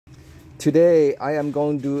Today I am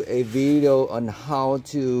going to do a video on how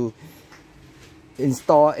to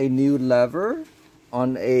install a new lever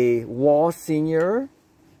on a Wahl Senior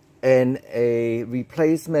and a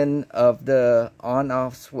replacement of the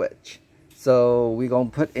on-off switch. So we're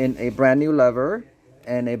going to put in a brand new lever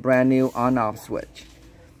and a brand new on-off switch.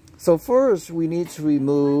 So first we need to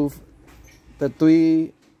remove the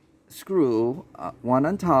 3 screws, one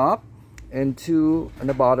on top and 2 on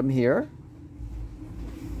the bottom here.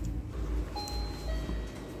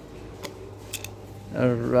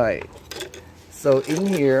 Alright, so in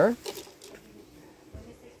here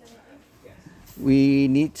we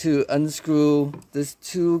need to unscrew this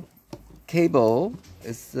 2 cable.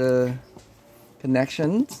 It's the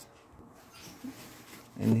connections,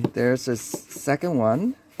 and there's a second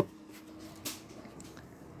one.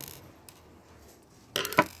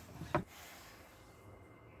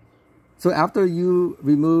 So after you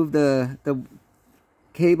remove the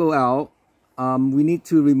cable out, we need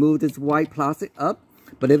to remove this white plastic up.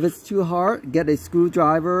 But if it's too hard, get a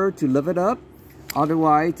screwdriver to lift it up.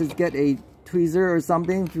 Otherwise, just get a tweezer or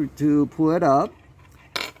something to pull it up.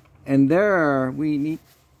 And there, we need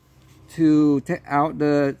to take out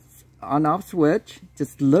the on-off switch.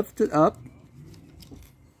 Just lift it up.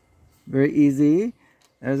 Very easy.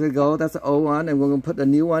 There we go. That's the old one, and we're going to put the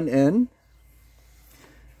new one in.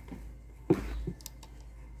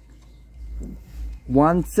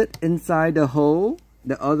 One sits inside the hole,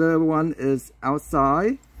 the other one is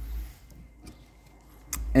outside.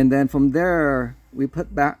 And then from there, we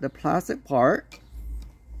put back the plastic part.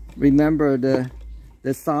 Remember,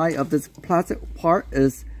 the side of this plastic part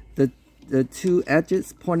is the 2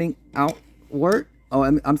 edges pointing outward. Oh,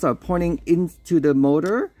 I'm sorry, pointing into the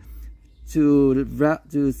motor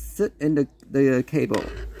to sit in the cable.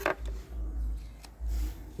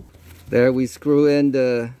 There we screw in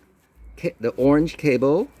the orange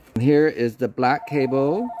cable. And here is the black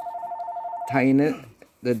cable. Tighten it,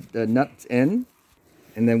 the nuts in,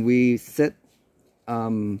 and then we put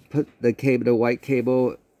the white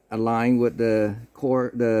cable aligned with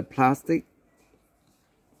the plastic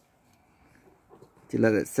to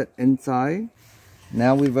let it sit inside.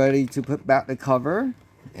 Now we're ready to put back the cover,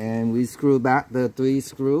 and we screw back the 3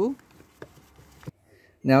 screws.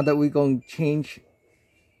 Now that we're going to change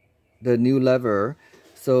the new lever,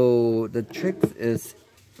 so the trick is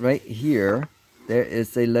right here. There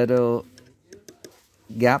is a little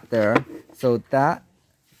gap there. So that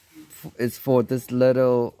is for this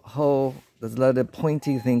little hole, this little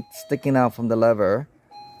pointy thing sticking out from the lever.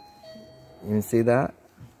 You can see that?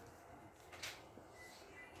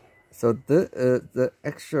 So the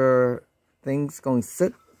extra thing's going to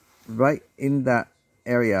sit right in that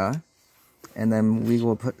area. And then we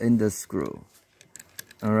will put in the screw.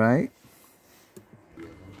 Alright?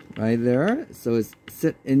 Right there, so it's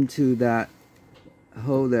sit into that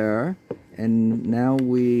hole there, and now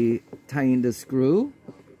we tighten the screw.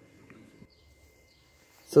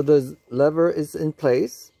 So the lever is in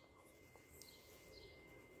place,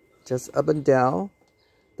 just up and down.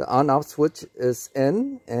 The on-off switch is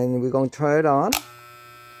in, and we're going to turn it on.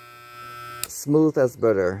 Smooth as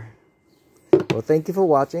butter. Well, thank you for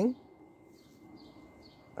watching.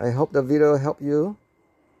 I hope the video helped you.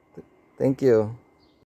 Thank you.